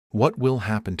What will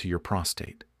happen to your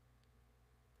prostate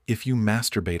if you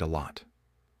masturbate a lot?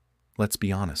 Let's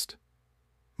be honest.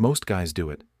 Most guys do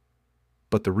it.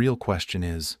 But the real question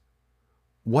is,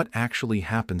 what actually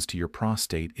happens to your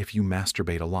prostate if you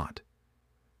masturbate a lot?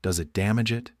 Does it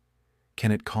damage it?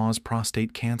 Can it cause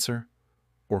prostate cancer?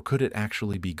 Or could it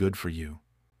actually be good for you?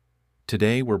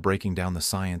 Today, we're breaking down the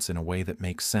science in a way that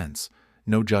makes sense.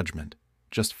 No judgment,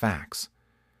 just facts.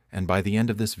 And by the end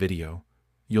of this video,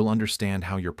 you'll understand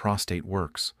how your prostate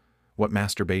works, what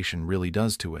masturbation really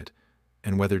does to it,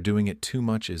 and whether doing it too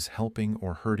much is helping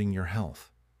or hurting your health.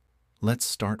 Let's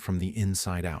start from the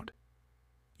inside out.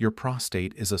 Your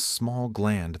prostate is a small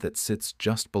gland that sits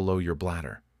just below your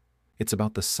bladder. It's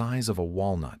about the size of a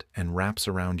walnut and wraps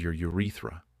around your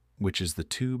urethra, which is the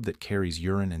tube that carries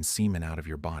urine and semen out of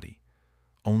your body.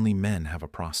 Only men have a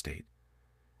prostate.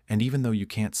 And even though you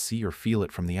can't see or feel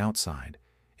it from the outside,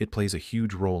 it plays a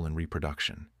huge role in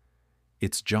reproduction.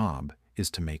 Its job is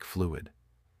to make fluid.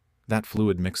 That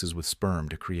fluid mixes with sperm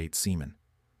to create semen,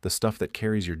 the stuff that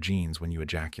carries your genes when you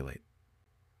ejaculate.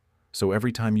 So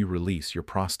every time you release, your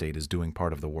prostate is doing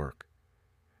part of the work.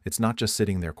 It's not just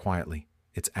sitting there quietly,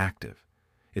 it's active.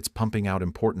 It's pumping out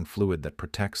important fluid that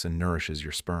protects and nourishes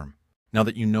your sperm. Now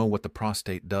that you know what the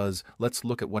prostate does, let's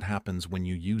look at what happens when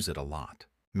you use it a lot.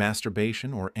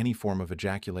 Masturbation, or any form of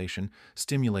ejaculation,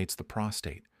 stimulates the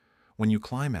prostate. When you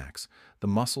climax, the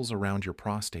muscles around your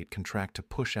prostate contract to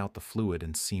push out the fluid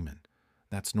and semen.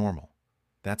 That's normal.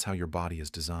 That's how your body is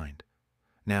designed.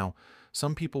 Now,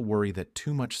 some people worry that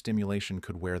too much stimulation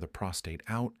could wear the prostate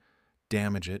out,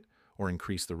 damage it, or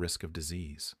increase the risk of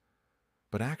disease.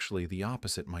 But actually, the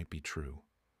opposite might be true.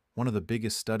 One of the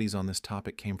biggest studies on this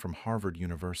topic came from Harvard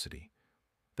University.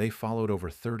 They followed over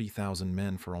 30,000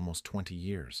 men for almost 20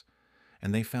 years,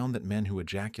 and they found that men who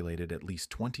ejaculated at least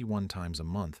 21 times a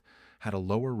month had a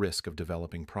lower risk of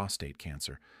developing prostate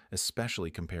cancer, especially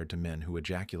compared to men who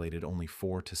ejaculated only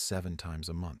 4 to 7 times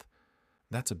a month.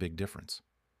 That's a big difference.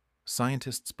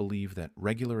 Scientists believe that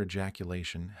regular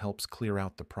ejaculation helps clear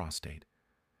out the prostate.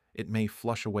 It may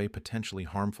flush away potentially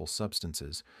harmful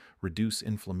substances, reduce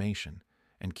inflammation,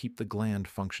 and keep the gland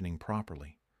functioning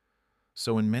properly.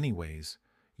 So in many ways,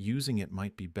 using it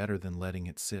might be better than letting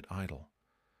it sit idle.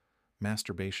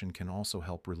 Masturbation can also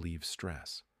help relieve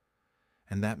stress.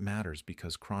 And that matters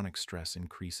because chronic stress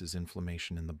increases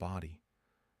inflammation in the body,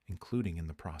 including in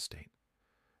the prostate.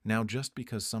 Now, just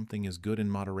because something is good in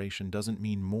moderation doesn't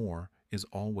mean more is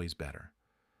always better.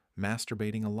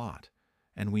 Masturbating a lot,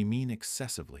 and we mean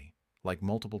excessively, like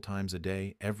multiple times a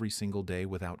day, every single day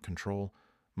without control,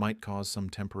 might cause some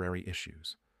temporary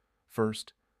issues.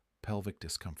 First, pelvic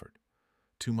discomfort.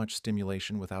 Too much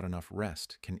stimulation without enough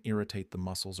rest can irritate the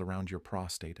muscles around your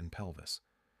prostate and pelvis.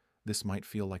 This might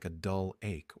feel like a dull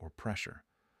ache or pressure,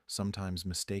 sometimes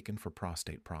mistaken for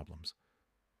prostate problems.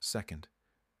 Second,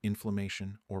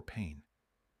 inflammation or pain.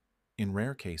 In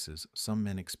rare cases, some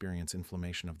men experience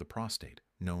inflammation of the prostate,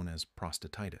 known as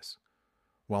prostatitis.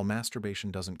 While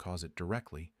masturbation doesn't cause it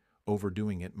directly,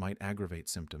 overdoing it might aggravate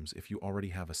symptoms if you already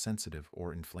have a sensitive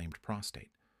or inflamed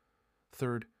prostate.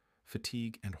 Third,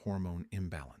 fatigue and hormone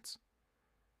imbalance.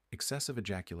 Excessive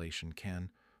ejaculation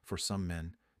can, for some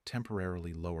men,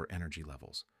 temporarily lower energy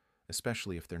levels,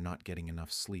 especially if they're not getting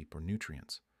enough sleep or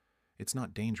nutrients. It's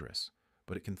not dangerous,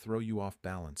 but it can throw you off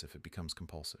balance if it becomes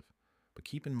compulsive. But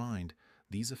keep in mind,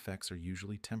 these effects are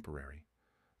usually temporary.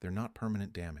 They're not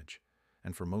permanent damage,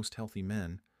 and for most healthy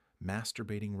men,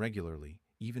 masturbating regularly,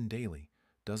 even daily,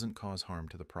 doesn't cause harm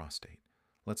to the prostate.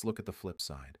 Let's look at the flip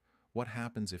side. What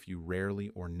happens if you rarely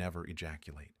or never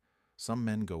ejaculate? Some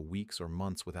men go weeks or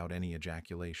months without any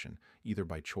ejaculation, either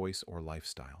by choice or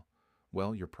lifestyle.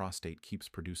 Well, your prostate keeps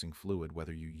producing fluid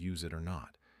whether you use it or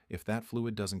not. If that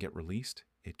fluid doesn't get released,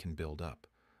 it can build up.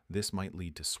 This might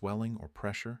lead to swelling or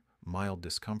pressure, mild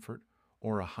discomfort,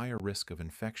 or a higher risk of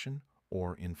infection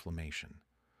or inflammation.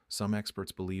 Some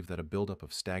experts believe that a buildup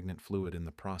of stagnant fluid in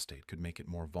the prostate could make it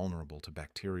more vulnerable to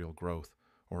bacterial growth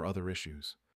or other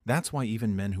issues. That's why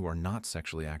even men who are not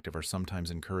sexually active are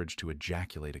sometimes encouraged to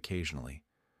ejaculate occasionally,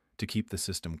 to keep the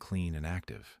system clean and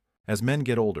active. As men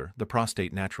get older, the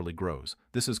prostate naturally grows.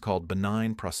 This is called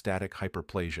benign prostatic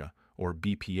hyperplasia, or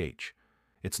BPH.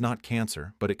 It's not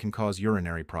cancer, but it can cause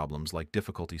urinary problems like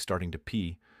difficulty starting to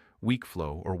pee, weak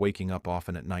flow, or waking up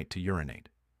often at night to urinate.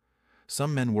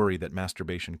 Some men worry that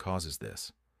masturbation causes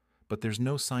this, but there's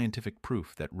no scientific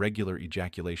proof that regular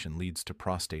ejaculation leads to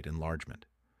prostate enlargement.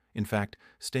 In fact,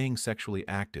 staying sexually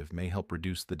active may help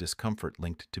reduce the discomfort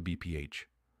linked to BPH,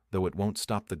 though it won't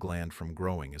stop the gland from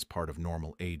growing as part of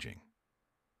normal aging.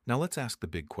 Now let's ask the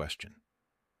big question.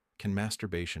 Can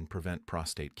masturbation prevent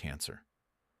prostate cancer?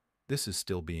 This is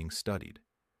still being studied.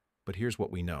 But here's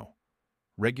what we know.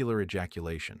 Regular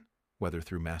ejaculation, whether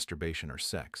through masturbation or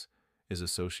sex, is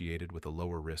associated with a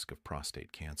lower risk of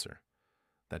prostate cancer.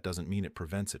 That doesn't mean it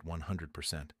prevents it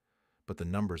 100%, but the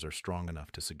numbers are strong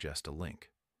enough to suggest a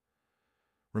link.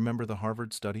 Remember the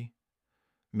Harvard study?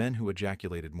 Men who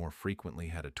ejaculated more frequently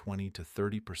had a 20 to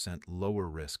 30% lower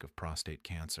risk of prostate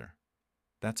cancer.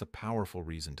 That's a powerful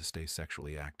reason to stay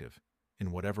sexually active,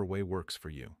 in whatever way works for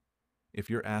you. If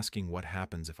you're asking what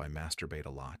happens if I masturbate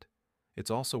a lot,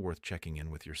 it's also worth checking in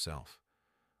with yourself.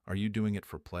 Are you doing it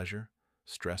for pleasure,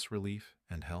 stress relief,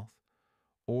 and health?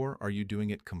 Or are you doing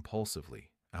it compulsively,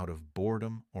 out of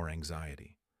boredom or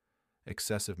anxiety?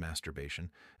 Excessive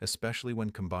masturbation, especially when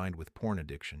combined with porn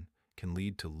addiction, can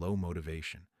lead to low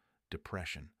motivation,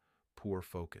 depression, poor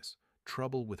focus,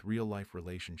 trouble with real-life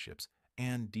relationships,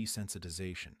 and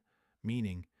desensitization,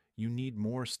 meaning you need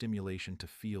more stimulation to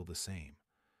feel the same.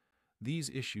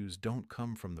 These issues don't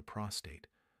come from the prostate,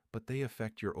 but they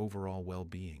affect your overall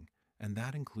well-being, and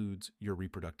that includes your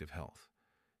reproductive health.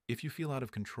 If you feel out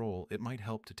of control, it might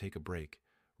help to take a break,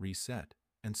 reset,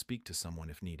 and speak to someone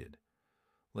if needed.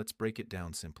 Let's break it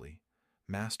down simply.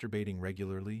 Masturbating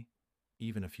regularly,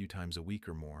 even a few times a week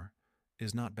or more,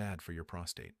 is not bad for your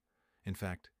prostate. In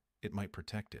fact, it might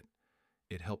protect it.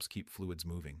 It helps keep fluids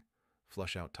moving,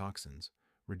 flush out toxins,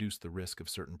 reduce the risk of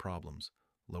certain problems,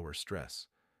 lower stress,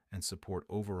 and support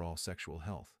overall sexual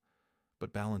health.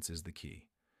 But balance is the key.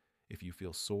 If you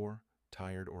feel sore,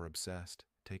 tired, or obsessed,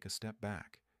 take a step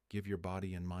back. Give your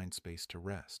body and mind space to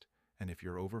rest. And if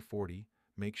you're over 40,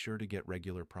 make sure to get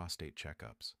regular prostate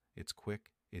checkups. It's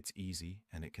quick, it's easy,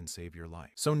 and it can save your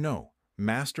life. So no,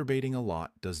 masturbating a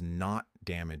lot does not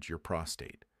damage your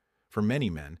prostate. For many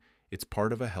men, it's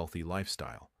part of a healthy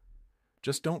lifestyle.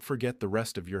 Just don't forget the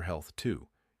rest of your health too.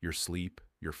 Your sleep,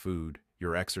 your food,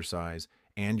 your exercise,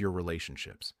 and your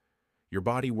relationships. Your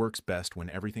body works best when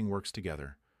everything works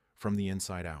together, from the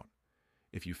inside out.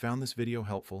 If you found this video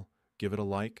helpful, give it a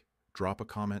like, drop a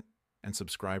comment, and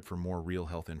subscribe for more real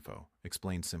health info.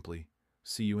 Explained simply.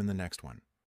 See you in the next one.